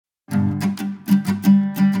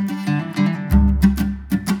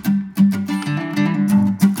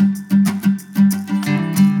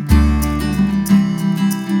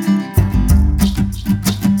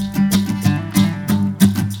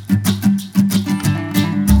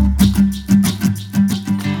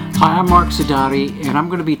I'm Mark Sedotti, and I'm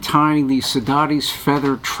going to be tying the Sedotti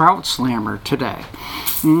Feather Trout Slammer today.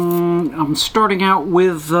 I'm starting out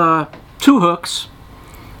with 2 hooks,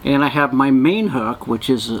 and I have my main hook, which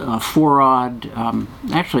is a 4-odd,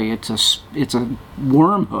 actually it's a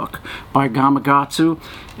worm hook by Gamakatsu,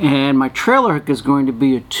 and my trailer hook is going to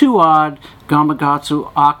be a 2-odd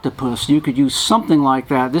Gamakatsu octopus. You could use something like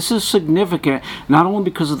that. This is significant not only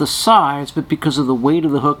because of the size, but because of the weight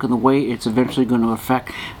of the hook and the way it's eventually going to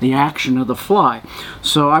affect the action of the fly.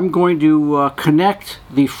 So I'm going to connect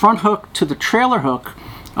the front hook to the trailer hook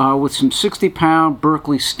with some 60-pound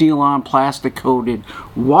Berkeley steel-on plastic-coated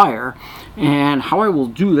wire. And how I will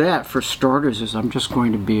do that, for starters, is I'm just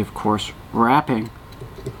going to be, of course, wrapping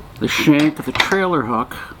the shank of the trailer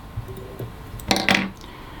hook.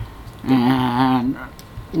 And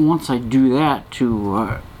once I do that,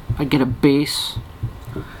 I get a base,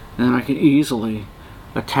 and then I can easily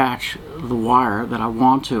attach the wire that I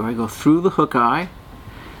want to. I go through the hook eye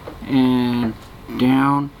and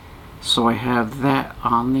down, so I have that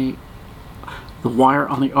on the wire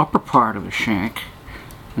on the upper part of the shank,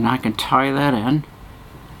 and I can tie that in.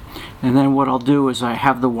 And then what I'll do is I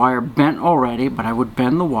have the wire bent already, but I would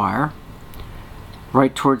bend the wire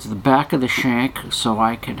right towards the back of the shank so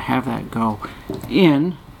I can have that go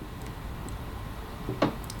in,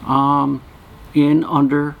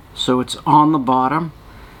 under, so it's on the bottom,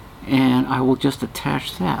 and I will just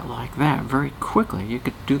attach that like that very quickly. You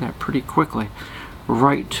could do that pretty quickly,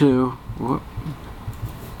 right to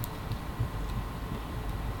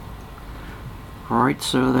right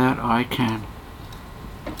so that I can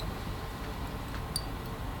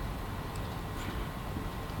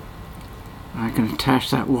attach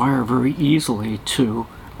that wire very easily to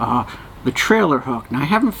the trailer hook. Now I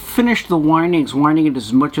haven't finished the winding it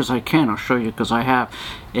as much as I can. I'll show you, because I have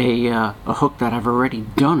a hook that I've already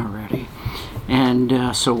done already.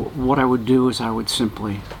 And so what I would do is I would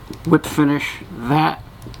simply whip finish that,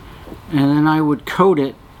 and then I would coat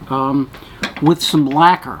it with some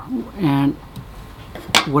lacquer, and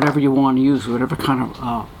whatever you want to use, whatever kind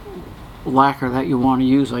of lacquer that you want to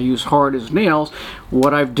use. I use hard as nails.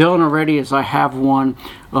 What I've done already is I have one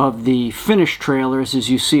of the finished trailers.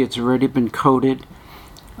 As you see, it's already been coated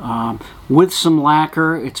with some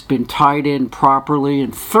lacquer. It's been tied in properly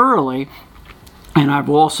and thoroughly, and I've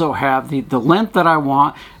also have the length that I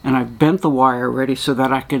want, and I've bent the wire already so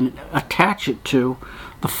that I can attach it to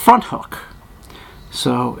the front hook.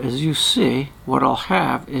 So as you see, what I'll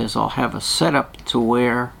have is I'll have a setup to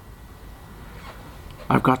where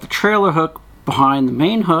I've got the trailer hook behind the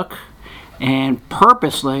main hook, and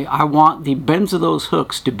purposely I want the bends of those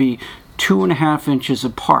hooks to be 2.5 inches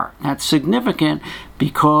apart. That's significant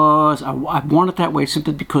because I want it that way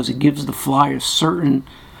simply because it gives the fly a certain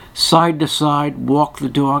side-to-side walk the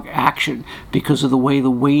dog action because of the way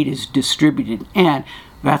the weight is distributed, and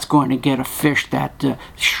that's going to get a fish that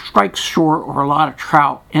strikes short, or a lot of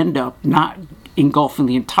trout end up not engulfing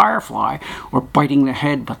the entire fly or biting the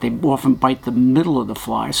head, but they often bite the middle of the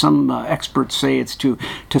fly. Some experts say it's to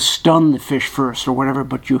stun the fish first or whatever,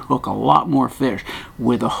 but you hook a lot more fish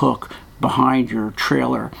with a hook behind your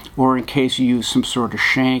trailer, or in case you use some sort of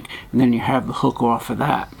shank, and then you have the hook off of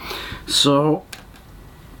that. So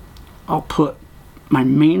I'll put my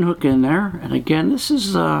main hook in there, and again, this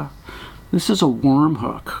is a worm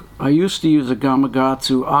hook. I used to use a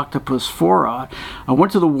Gamakatsu Octopus 4-odd. I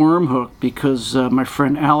went to the worm hook because my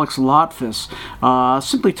friend Alex Lotfus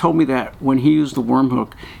simply told me that when he used the worm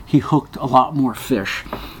hook, he hooked a lot more fish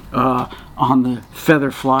on the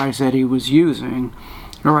feather flies that he was using.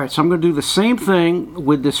 Alright, so I'm going to do the same thing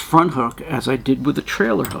with this front hook as I did with the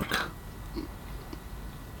trailer hook.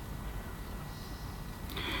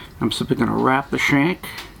 I'm simply going to wrap the shank.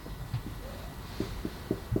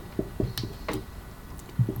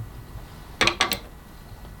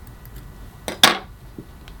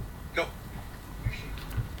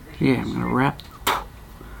 Yeah, I'm going to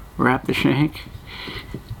wrap the shank,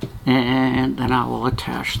 and then I will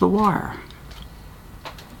attach the wire.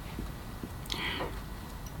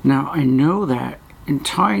 Now I know that in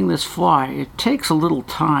tying this fly, it takes a little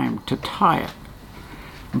time to tie it,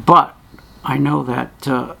 but I know that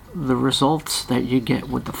the results that you get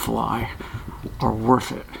with the fly are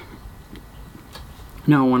worth it.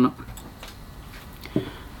 Now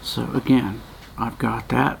so again, I've got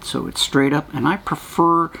that, so it's straight up, and I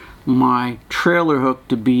prefer my trailer hook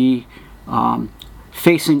to be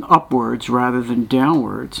facing upwards rather than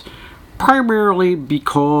downwards, primarily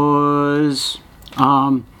because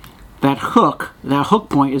that hook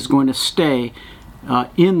point is going to stay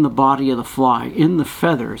in the body of the fly, in the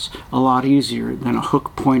feathers, a lot easier than a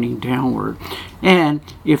hook pointing downward. And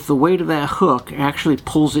if the weight of that hook actually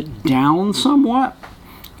pulls it down somewhat,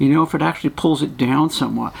 if it actually pulls it down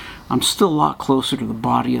somewhat, I'm still a lot closer to the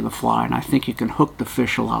body of the fly, and I think you can hook the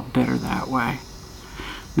fish a lot better that way.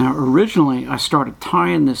 Now, originally, I started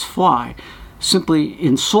tying this fly simply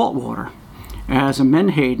in salt water as a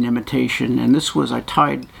menhaden imitation, and this was, I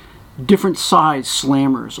tied different size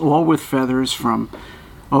slammers, all with feathers from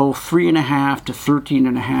 3.5 to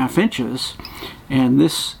 13.5 inches, and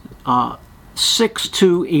this 6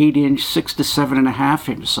 to 8 inch, 6 to 7.5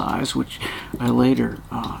 inch size, which I later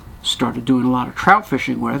started doing a lot of trout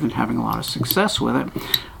fishing with and having a lot of success with it.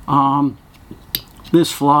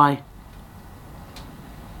 This fly,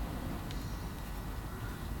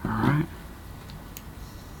 all right.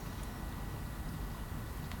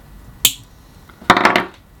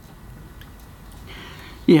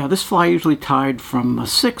 Yeah, this fly usually tied from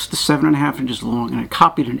 6 to 7.5 inches long, and I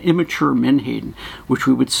copied an immature menhaden, which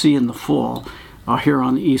we would see in the fall here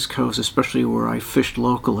on the East Coast, especially where I fished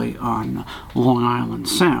locally on Long Island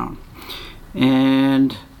Sound.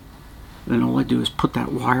 And then all I do is put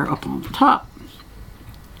that wire up on the top,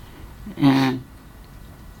 and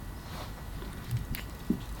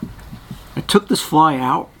I took this fly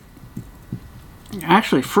out.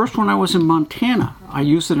 Actually, first when I was in Montana, I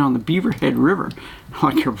used it on the Beaverhead River.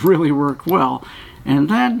 Like, it really worked well. And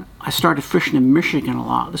then I started fishing in Michigan a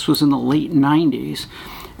lot. This was in the late 90s.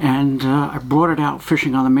 And I brought it out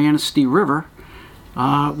fishing on the Manistee River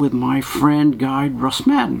with my friend guide Russ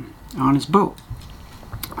Madden on his boat.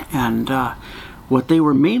 And what they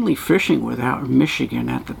were mainly fishing with out in Michigan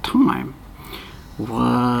at the time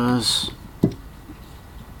were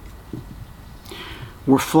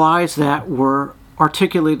flies that were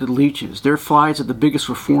articulated leeches. Their flies at the biggest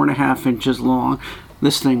were 4.5 inches long.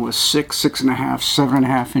 This thing was 6, 6.5,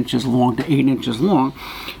 7.5 inches long to 8 inches long.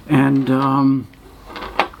 And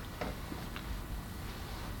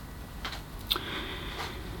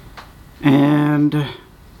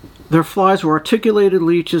their flies were articulated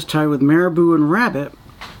leeches tied with marabou and rabbit.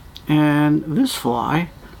 And this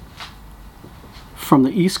fly, from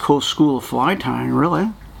the East Coast School of Fly Tying,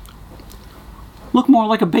 really look more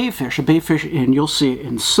like a baitfish. And you'll see it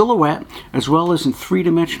in silhouette as well as in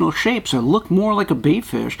three-dimensional shape. So it looked more like a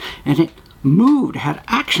baitfish, and it moved, had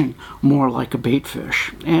action more like a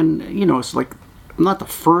baitfish. And it's like, I'm not the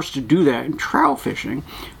first to do that in trout fishing,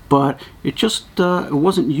 but it just it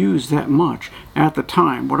wasn't used that much at the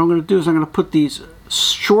time. What I'm going to do is I'm going to put these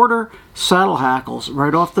shorter saddle hackles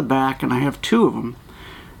right off the back, and I have 2 of them.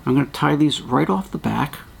 I'm going to tie these right off the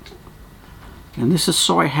back, and this is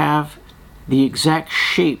so I have the exact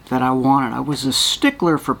shape that I wanted. I was a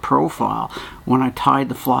stickler for profile when I tied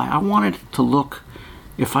the fly. I wanted it to look,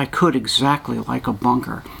 if I could, exactly like a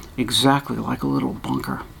bunker, exactly like a little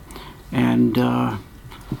bunker. And I'm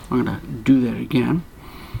going to do that again.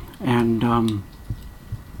 And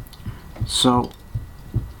so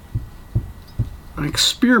I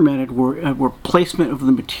experimented with placement of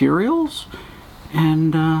the materials,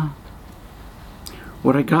 and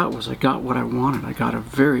what I got what I wanted. I got a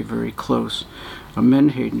very, very close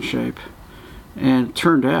menhaden shape, and it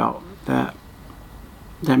turned out that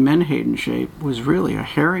that menhaden shape was really a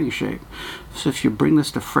herring shape. So if you bring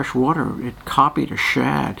this to fresh water, it copied a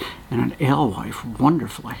shad and an alewife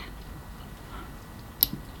wonderfully.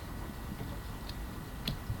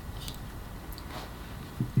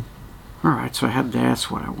 Alright, so I had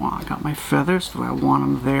that's what I want. I got my feathers, do I want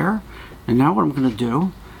them there? And now what I'm going to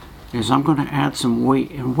do is I'm going to add some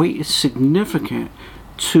weight, and weight is significant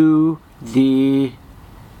to the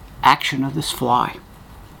action of this fly.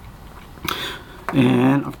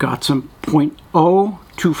 And I've got some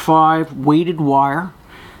 0.025 weighted wire,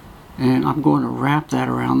 and I'm going to wrap that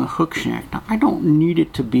around the hook shank. Now, I don't need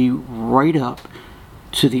it to be right up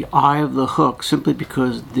to the eye of the hook, simply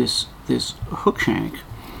because this hook shank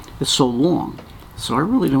is so long. So I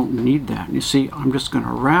really don't need that. And you see, I'm just going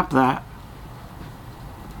to wrap that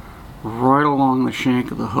right along the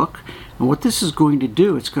shank of the hook. And what this is going to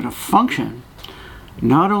do, it's going to function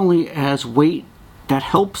not only as weight that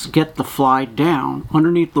helps get the fly down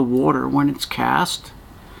underneath the water when it's cast.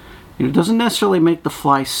 It doesn't necessarily make the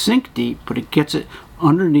fly sink deep, but it gets it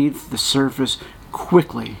underneath the surface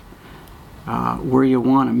quickly, where you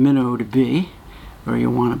want a minnow to be, or you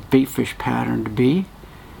want a baitfish pattern to be.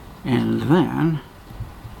 And then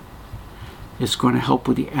it's going to help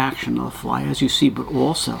with the action of the fly, as you see, but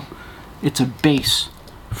also it's a base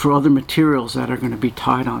for other materials that are going to be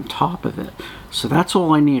tied on top of it. So that's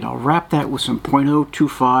all I need. I'll wrap that with some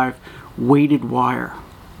 0.025 weighted wire.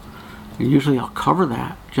 And usually I'll cover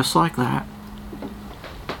that just like that.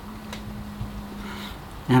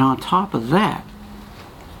 And on top of that,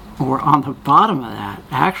 or on the bottom of that,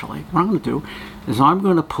 actually, what I'm going to do is I'm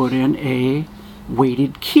going to put in a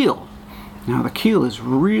weighted keel. Now the keel is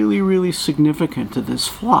really, really significant to this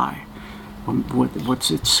fly. What's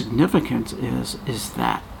its significance is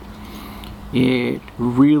that it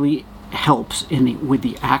really helps with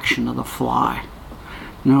the action of the fly.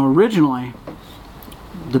 Now originally,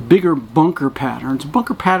 the bigger bunker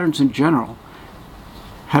patterns in general,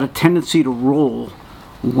 had a tendency to roll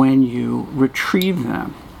when you retrieve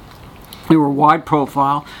them. They were wide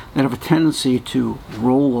profile that have a tendency to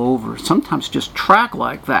roll over, sometimes just track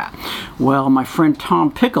like that. Well, my friend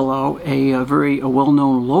Tom Piccolo, a very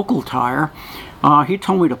well-known local tyer, he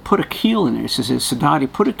told me to put a keel in there. He says, Sedotti,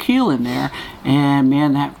 put a keel in there, and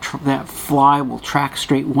man, that fly will track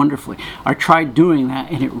straight wonderfully. I tried doing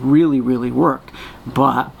that, and it really, really worked.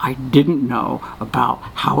 But I didn't know about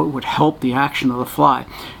how it would help the action of the fly,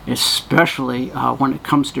 especially when it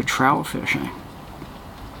comes to trout fishing.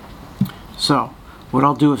 So what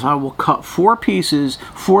I'll do is I will cut 4 pieces,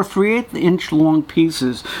 4 3/8 inch long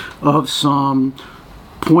pieces of some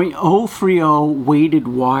 .030 weighted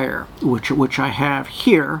wire, which I have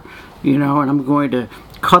here, you know, and I'm going to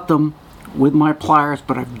cut them with my pliers,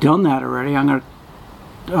 but I've done that already. I'm going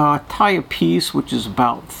to tie a piece which is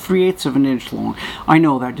about 3/8 of an inch long. I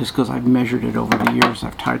know that just because I've measured it over the years.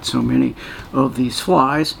 I've tied so many of these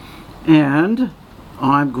flies, and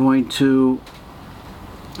I'm going to,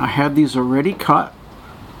 I have these already cut,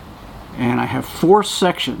 and I have 4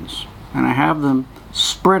 sections, and I have them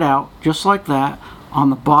spread out just like that on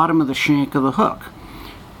the bottom of the shank of the hook.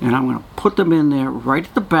 And I'm going to put them in there right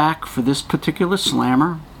at the back for this particular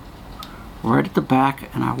slammer, right at the back,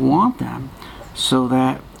 and I want them so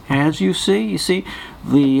that, as you see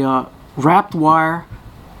the wrapped wire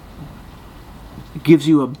gives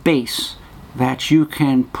you a base that you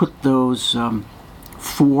can put those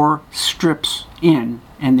 4 strips in,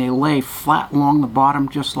 and they lay flat along the bottom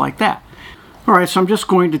just like that. Alright, so I'm just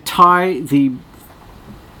going to tie the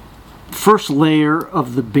first layer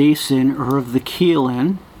of the base in, or of the keel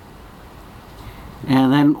in,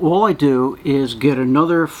 and then all I do is get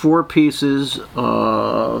another 4 pieces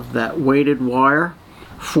of that weighted wire,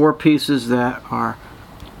 4 pieces that are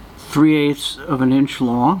 3/8 of an inch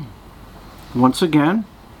long, once again,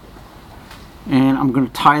 and I'm going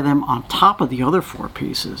to tie them on top of the other 4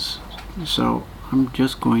 pieces. So I'm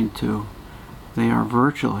just going to, they are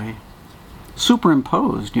virtually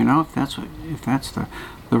superimposed, you know, if that's the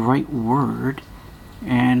right word,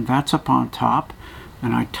 and that's up on top,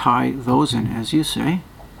 and I tie those in, as you see,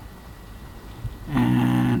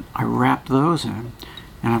 and I wrap those in,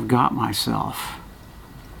 and I've got myself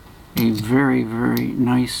a very, very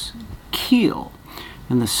nice keel.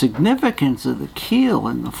 And the significance of the keel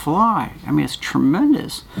in the fly, I mean, it's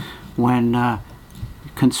tremendous when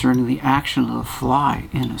concerning the action of the fly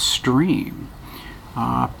in a stream.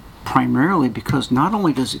 Primarily because not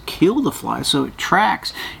only does it kill the fly, so it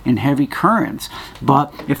tracks in heavy currents,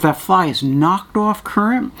 but if that fly is knocked off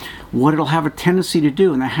current, what it'll have a tendency to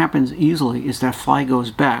do, and that happens easily, is that fly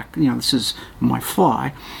goes back. You know, this is my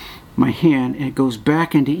fly, my hand, and it goes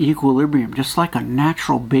back into equilibrium, just like a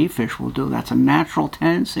natural baitfish will do. That's a natural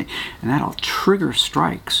tendency, and that'll trigger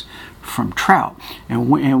strikes from trout. And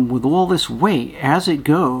with all this weight, as it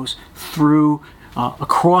goes through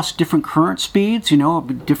across different current speeds, you know,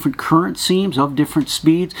 different current seams of different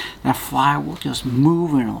speeds, that fly will just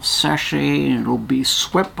move, and it'll sashay, and it'll be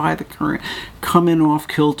swept by the current, come in off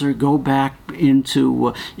kilter, go back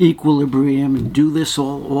into equilibrium, and do this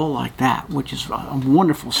all like that, which is a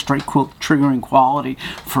wonderful strike triggering quality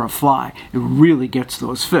for a fly. It really gets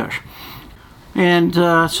those fish. And so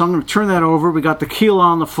I'm going to turn that over. We got the keel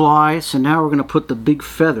on the fly, so now we're going to put the big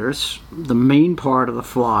feathers, the main part of the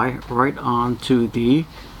fly, right onto the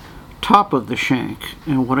top of the shank.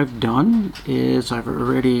 And what I've done is I've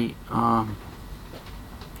already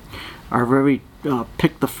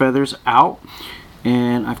picked the feathers out,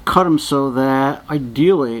 and I've cut them so that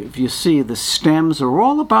ideally, if you see, the stems are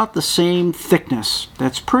all about the same thickness.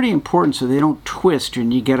 That's pretty important so they don't twist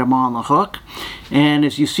when you get them on the hook. And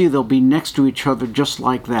as you see, they'll be next to each other just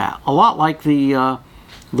like that. A lot like the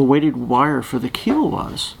weighted wire for the keel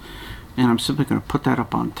was. And I'm simply going to put that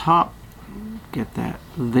up on top. Get that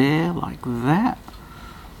there like that.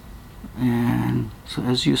 And so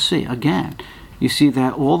as you see, again, you see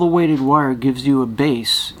that all the weighted wire gives you a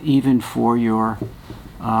base even for your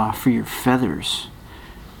feathers.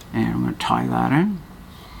 And I'm going to tie that in.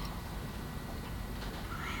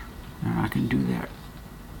 And I can do that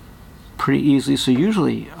pretty easily. So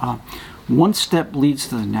usually one step leads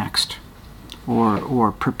to the next,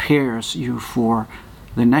 or prepares you for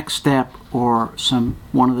the next step or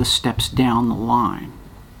one of the steps down the line.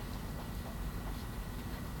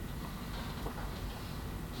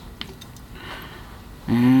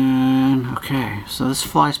 And okay, so this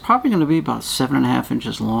fly is probably going to be about 7.5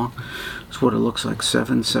 inches long. That's what it looks like,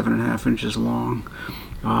 7.5 inches long,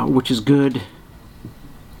 which is good.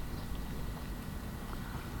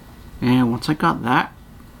 And once I got that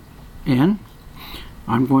in,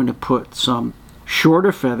 I'm going to put some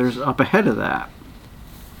shorter feathers up ahead of that.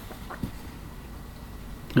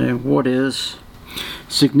 And what is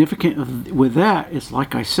significant with that is,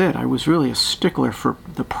 like I said, I was really a stickler for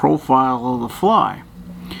the profile of the fly.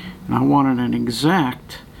 And I wanted an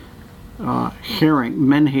exact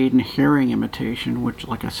menhaden herring imitation, which,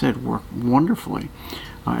 like I said, worked wonderfully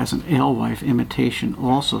as an alewife imitation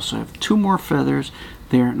also. So I have 2 more feathers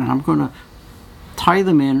there, and I'm going to tie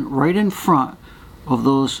them in right in front of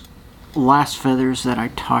those last feathers that I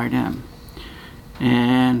tied in.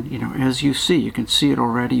 And you know, as you see, you can see it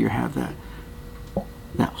already. You have that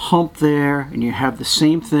hump there, and you have the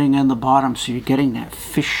same thing on the bottom, so you're getting that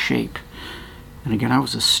fish shape. And again, I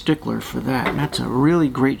was a stickler for that. And that's a really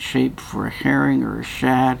great shape for a herring or a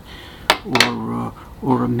shad or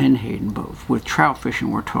a menhaden. But with trout fishing,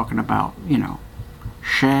 we're talking about, you know,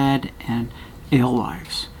 shad and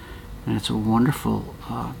alewives. And it's a wonderful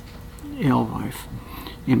alewife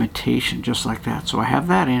imitation, just like that. So I have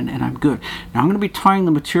that in, and I'm good. Now I'm going to be tying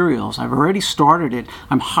the materials. I've already started it.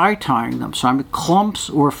 I'm high tying them, so I'm clumps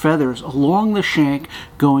or feathers along the shank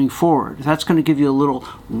going forward. That's going to give you a little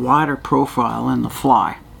wider profile in the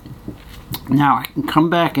fly. Now I can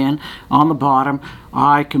come back in on the bottom.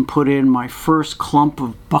 I can put in my first clump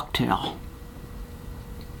of bucktail.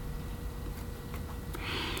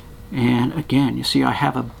 And again, you see I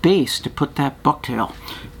have a base to put that bucktail.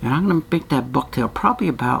 And I'm going to make that bucktail probably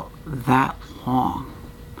about that long.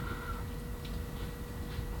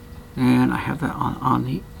 And I have that on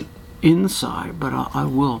the inside, but I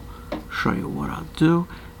will show you what I'll do.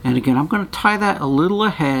 And again, I'm going to tie that a little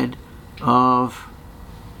ahead of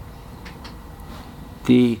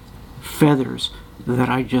the feathers that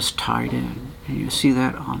I just tied in. And you see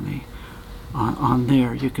that on the on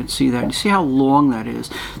there, you can see that. You see how long that is?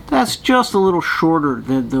 That's just a little shorter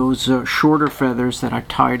than those shorter feathers that I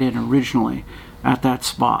tied in originally at that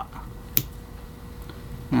spot.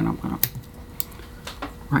 And I'm going to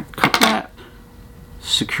cut that,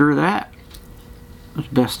 secure that as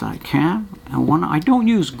best I can. And I don't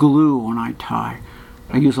use glue when I tie.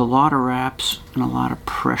 I use a lot of wraps and a lot of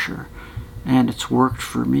pressure, and it's worked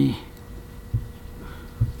for me.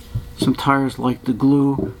 Some tyers like the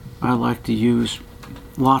glue. I like to use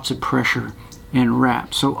lots of pressure and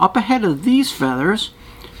wrap. So up ahead of these feathers,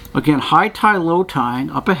 again, high tie, low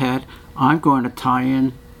tying, up ahead, I'm going to tie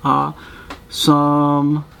in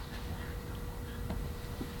some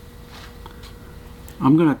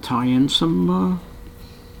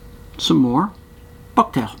more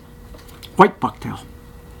bucktail, white bucktail.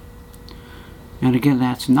 And again,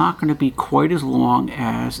 that's not going to be quite as long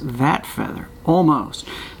as that feather, almost.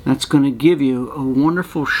 That's going to give you a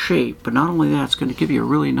wonderful shape, but not only that, it's going to give you a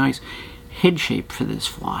really nice head shape for this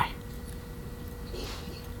fly.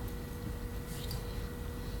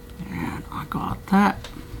 And I got that.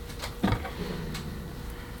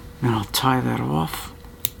 And I'll tie that off,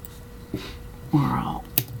 or I'll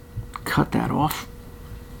cut that off,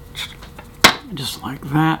 just like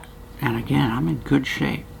that. And again, I'm in good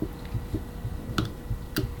shape.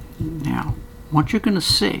 Now, what you're going to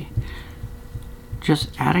see, just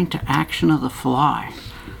adding to action of the fly,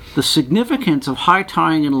 the significance of high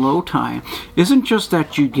tying and low tying isn't just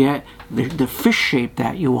that you get the fish shape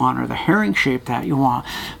that you want or the herring shape that you want,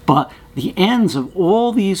 but the ends of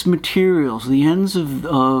all these materials, the ends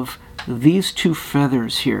of these 2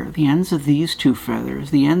 feathers here, the ends of these 2 feathers,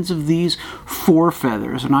 the ends of these 4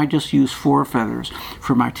 feathers, and I just use 4 feathers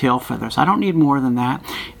for my tail feathers. I don't need more than that.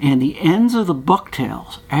 And the ends of the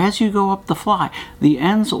bucktails, as you go up the fly, the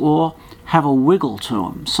ends all have a wiggle to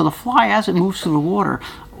them. So the fly, as it moves through the water,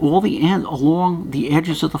 all the ends along the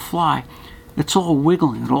edges of the fly, it's all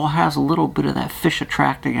wiggling. It all has a little bit of that fish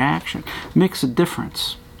attracting action. Makes a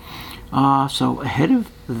difference. So ahead of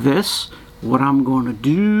this, what I'm going to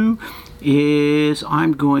do is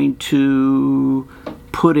I'm going to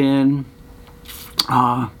put in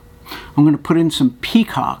some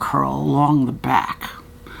peacock curl along the back.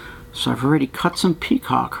 So I've already cut some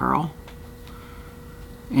peacock curl,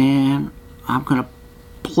 and I'm going to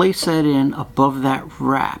place that in above that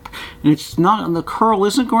wrap. And it's not, and the curl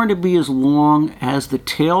isn't going to be as long as the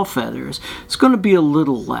tail feathers. It's going to be a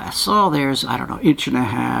little less. Oh, there's, I don't know,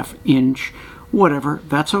 1.5 inch, whatever.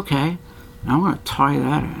 That's okay. Now I'm going to tie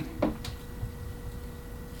that in.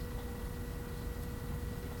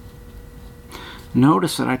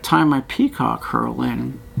 notice that I tie my peacock herl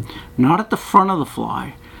in, not at the front of the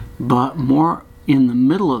fly, but more in the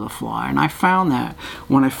middle of the fly. And I found that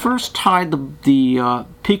when I first tied the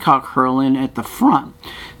peacock herl in at the front,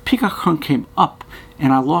 peacock herl came up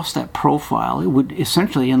and I lost that profile. It would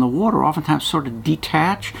essentially in the water oftentimes sort of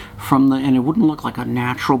detach from the, and it wouldn't look like a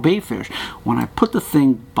natural baitfish. When I put the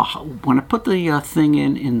thing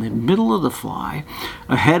in the middle of the fly,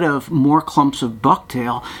 ahead of more clumps of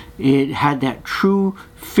bucktail, it had that true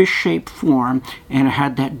fish-shaped form and it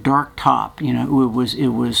had that dark top. You know, it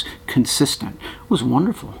was consistent. It was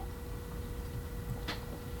wonderful.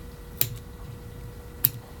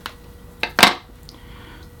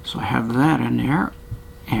 So I have that in there.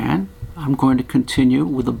 And I'm going to continue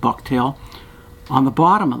with the bucktail on the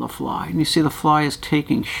bottom of the fly. And you see the fly is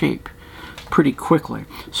taking shape pretty quickly.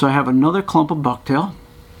 So I have another clump of bucktail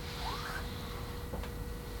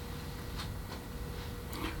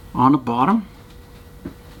on the bottom.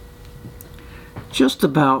 Just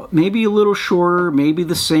about, maybe a little shorter, maybe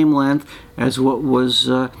the same length as what was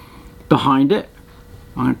behind it.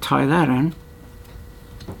 I'm going to tie that in.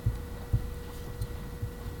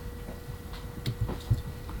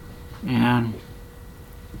 And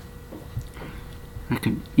I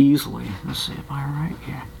can easily, let's see, am I right?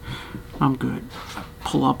 Yeah, I'm good.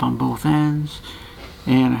 Pull up on both ends,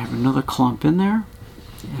 and I have another clump in there,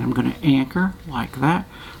 and I'm going to anchor like that.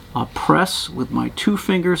 I'll press with my 2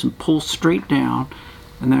 fingers and pull straight down,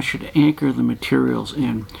 and that should anchor the materials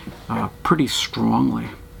in pretty strongly.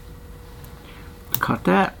 Cut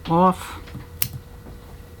that off,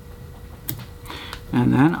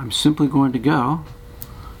 and then I'm simply going to go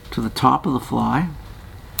to the top of the fly.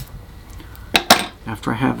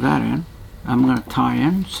 After I have that in, I'm going to tie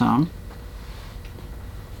in some.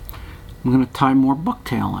 I'm going to tie more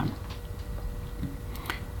bucktail in,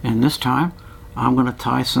 and this time I'm going to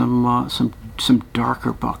tie some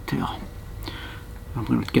darker bucktail. I'm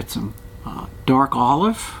going to get some dark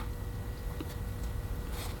olive,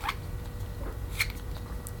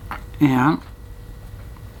 and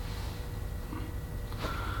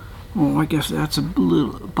oh, I guess that's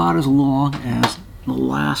about as long as the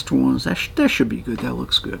last ones. That should be good. That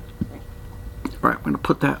looks good. All right, I'm going to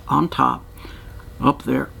put that on top, up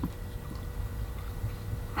there.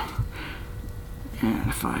 And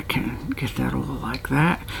if I can get that over like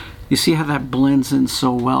that. You see how that blends in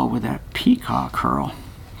so well with that peacock herl.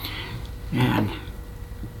 And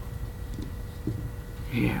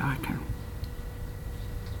yeah, I can.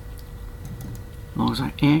 As long as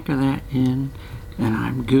I anchor that in, and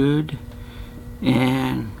I'm good.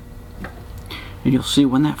 And you'll see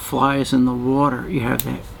when that fly is in the water, you have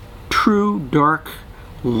that true dark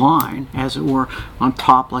line, as it were, on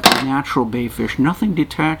top like a natural baitfish. Nothing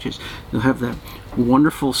detaches. You'll have that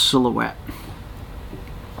wonderful silhouette.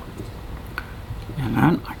 And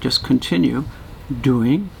then I just continue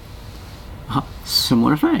doing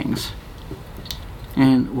similar things.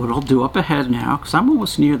 And what I'll do up ahead now, because I'm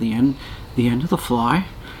almost near the end of the fly,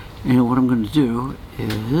 and what I'm going to do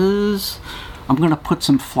is I'm going to put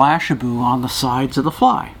some Flashabou on the sides of the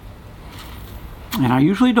fly. And I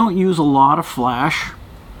usually don't use a lot of flash,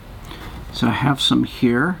 so I have some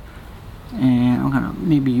here, and I'm going to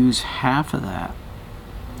maybe use half of that.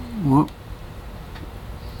 Whoop.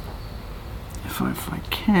 If I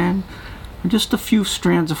can, just a few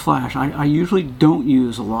strands of flash. I usually don't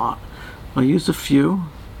use a lot. I'll use a few,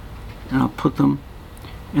 and I'll put them,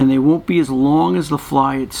 and they won't be as long as the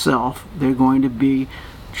fly itself. They're going to be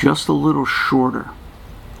just a little shorter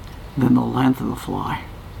than the length of the fly.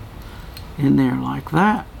 In there like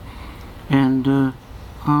that, and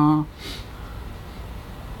I'm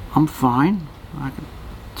fine. I can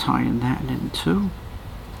tie in that in too.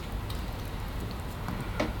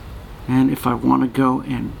 And if I want to go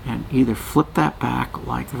and either flip that back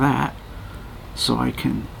like that, so I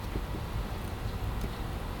can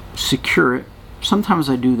secure it. Sometimes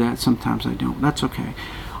I do that, sometimes I don't. That's okay.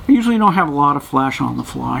 I usually don't have a lot of flash on the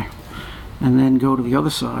fly. And then go to the other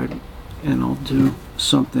side, and I'll do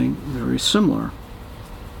something very similar.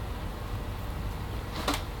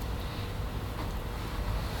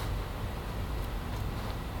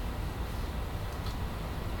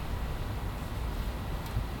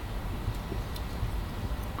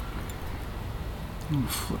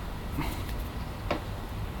 Flip.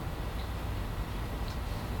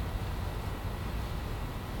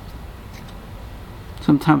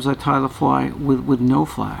 Sometimes I tie the fly with no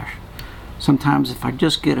flash. Sometimes if I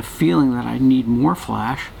just get a feeling that I need more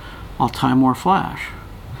flash, I'll tie more flash.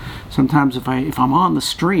 Sometimes if I'm on the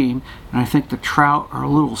stream and I think the trout are a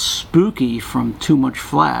little spooky from too much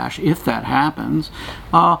flash, if that happens,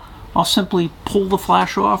 I'll simply pull the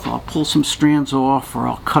flash off. I'll pull some strands off, or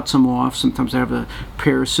I'll cut some off. Sometimes I have a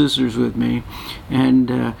pair of scissors with me, and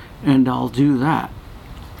I'll do that.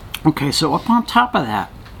 Okay, so up on top of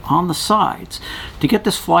that, on the sides, to get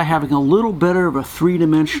this fly having a little better of a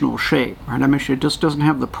three-dimensional shape, right? I mentioned it just doesn't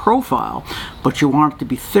have the profile, but you want it to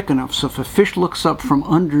be thick enough so if a fish looks up from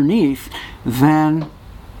underneath, then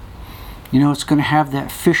you know it's going to have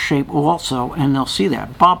that fish shape also, and they'll see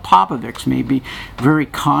that. Bob Popovics may be very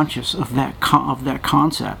conscious of that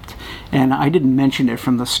concept, and I didn't mention it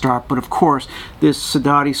from the start, but of course this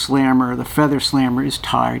Sedotti Slammer, the Feather Slammer, is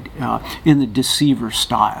tied in the Deceiver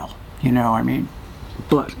style, you know, I mean.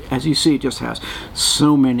 But as you see, it just has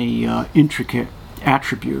so many intricate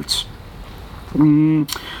attributes.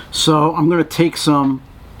 So I'm going to take some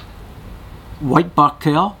white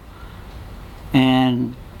bucktail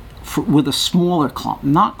and with a smaller clump,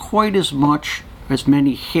 not quite as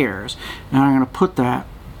many hairs, and I'm going to put that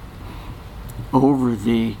over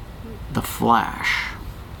the flash.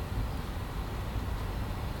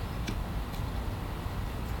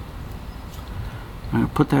 I'm going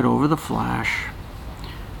to put that over the flash.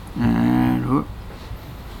 And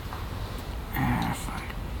if I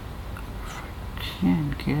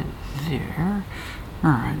can get there,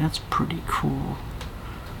 alright, that's pretty cool.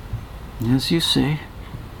 As you see,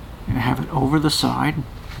 I have it over the side,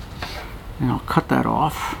 and I'll cut that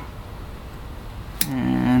off,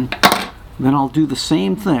 and then I'll do the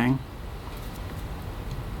same thing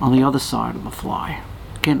on the other side of the fly.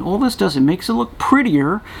 Again, all this does, it makes it look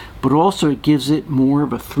prettier, but also it gives it more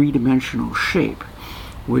of a three-dimensional shape,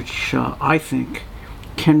 which I think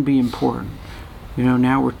can be important. You know,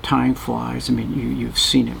 now we're tying flies. I mean, you've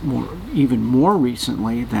seen it even more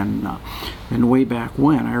recently than way back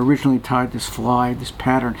when. I originally tied this fly, this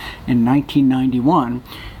pattern, in 1991,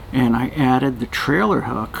 and I added the trailer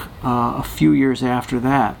hook a few years after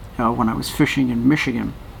that when I was fishing in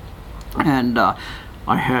Michigan. And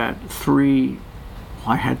I had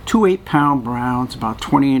two 8-pound browns, about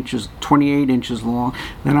 28 inches long.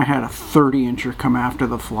 Then I had a 30-incher come after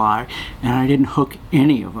the fly, and I didn't hook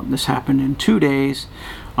any of them. This happened in 2 days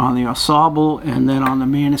on the Au Sable and then on the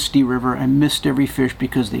Manistee River. I missed every fish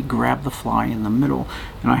because they grabbed the fly in the middle,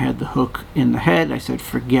 and I had the hook in the head. I said,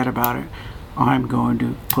 forget about it. I'm going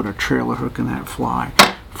to put a trailer hook in that fly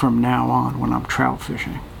from now on when I'm trout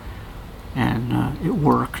fishing. And it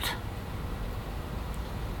worked.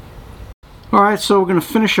 Alright, so we're going to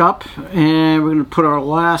finish up, and we're going to put our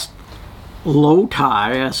last low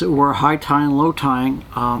tie, as it were, high tie and low tying,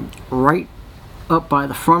 right up by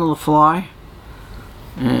the front of the fly.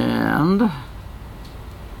 And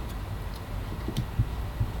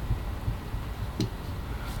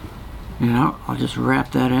you know, I'll just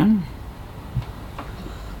wrap that in,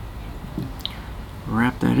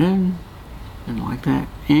 and like that,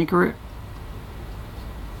 anchor it,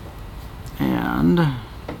 and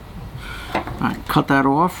alright, cut that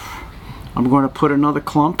off. I'm going to put another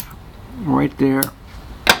clump right there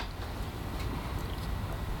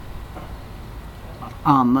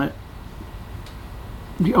on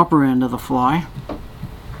the upper end of the fly.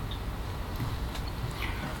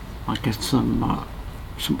 I'll get some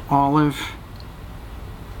olive,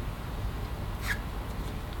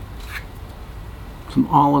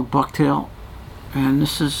 bucktail, and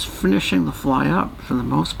this is finishing the fly up for the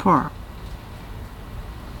most part.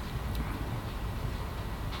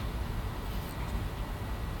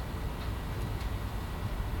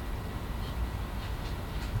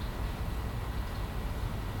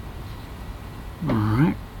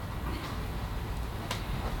 Alright.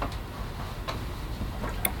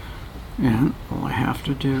 And all I have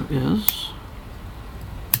to do is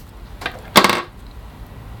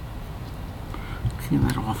clean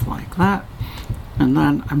that off like that. And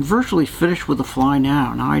then I'm virtually finished with the fly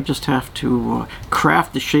now. Now I just have to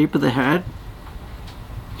craft the shape of the head,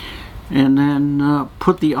 and then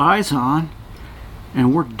put the eyes on,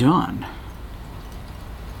 and we're done.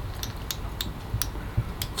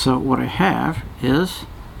 So what I have is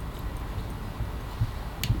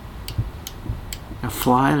a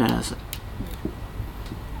fly that has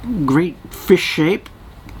great fish shape,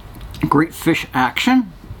 great fish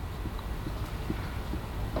action,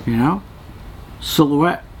 you know,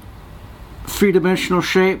 silhouette, three-dimensional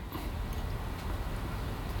shape,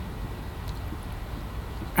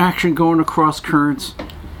 action going across currents,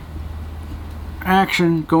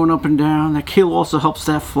 action going up and down. The keel also helps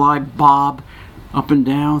that fly bob up and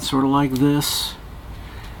down, sort of like this,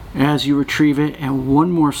 as you retrieve it. And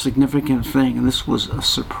one more significant thing, and this was a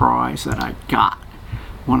surprise that I got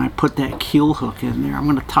when I put that keel hook in there. I'm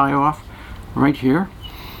going to tie off right here.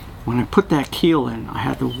 When I put that keel in, I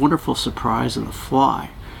had the wonderful surprise of the fly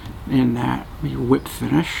in that whip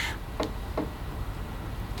finish.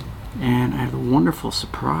 And I have the wonderful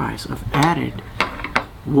surprise of added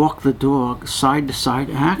walk the dog side to side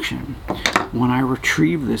action when I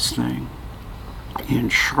retrieve this thing in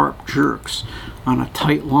sharp jerks on a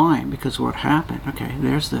tight line. Because what happened, okay,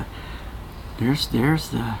 there's the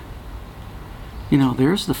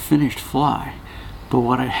finished fly. But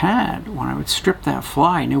what I had when I would strip that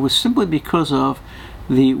fly, and it was simply because of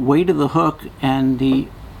the weight of the hook and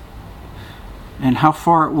how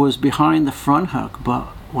far it was behind the front hook, but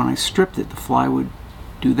when I stripped it, the fly would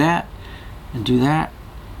do that and do that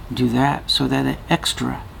and do that, so that an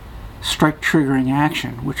extra strike triggering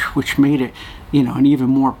action, which made it, an even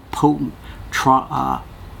more potent trout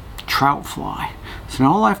fly. So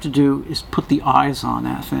now all I have to do is put the eyes on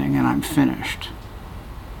that thing, and I'm finished.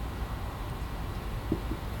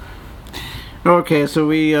 Okay, so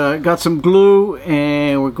we got some glue,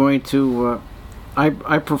 and we're going to. I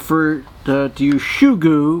prefer to use shoe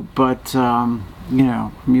glue, but I'm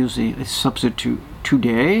using a substitute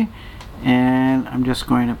today, and I'm just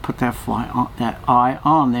going to put that eye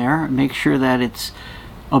on there, and make sure that it's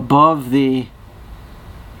above the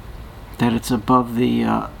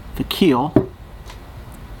keel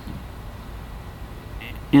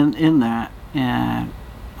in that, and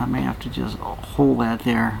I may have to just hold that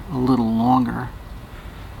there a little longer,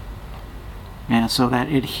 and so that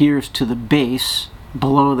it adheres to the base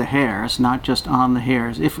below the hairs, not just on the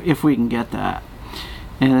hairs, if we can get that.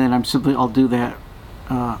 And then I'll do that.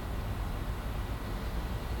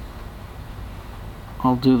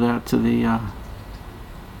 I'll do that to the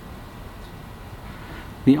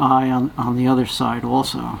eye on the other side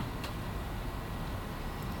also.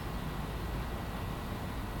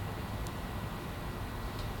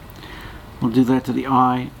 We'll do that to the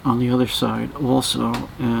eye on the other side also,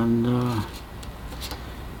 and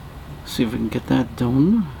see if we can get that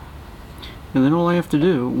done. And then all I have to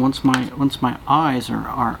do, once my eyes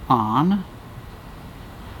are on,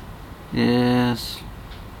 is,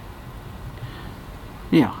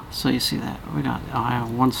 yeah, so you see that we got the eye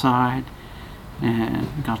on one side, and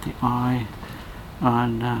we got the eye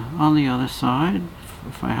on the other side.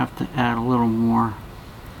 If I have to add a little more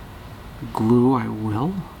glue, I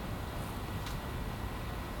will.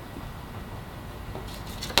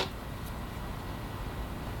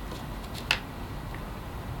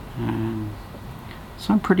 And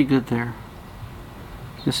so I'm pretty good there,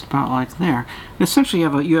 just about like there. And essentially,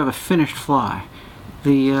 you have a finished fly.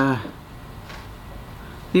 The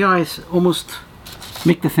eyes almost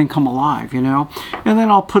make the thing come alive, And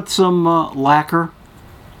then I'll put some lacquer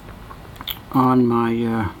on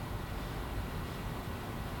my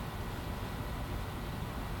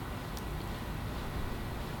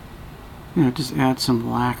just add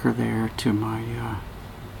some lacquer there to my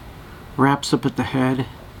wraps up at the head.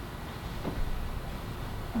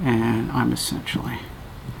 And I'm essentially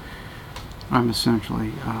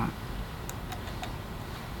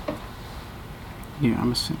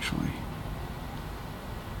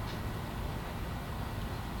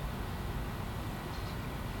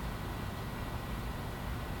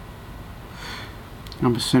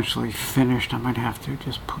finished. I might have to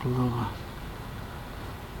just put a little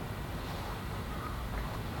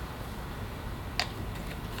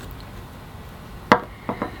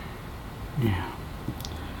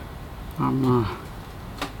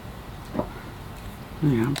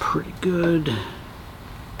I'm pretty good.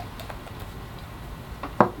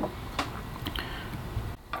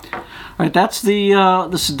 Alright, that's the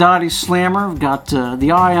Sedotti Slammer. We've got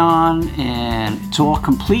the eye on, and it's all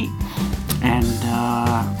complete. And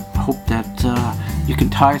I hope that you can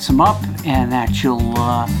tie some up, and that you'll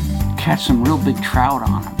catch some real big trout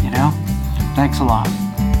on them, Thanks a lot.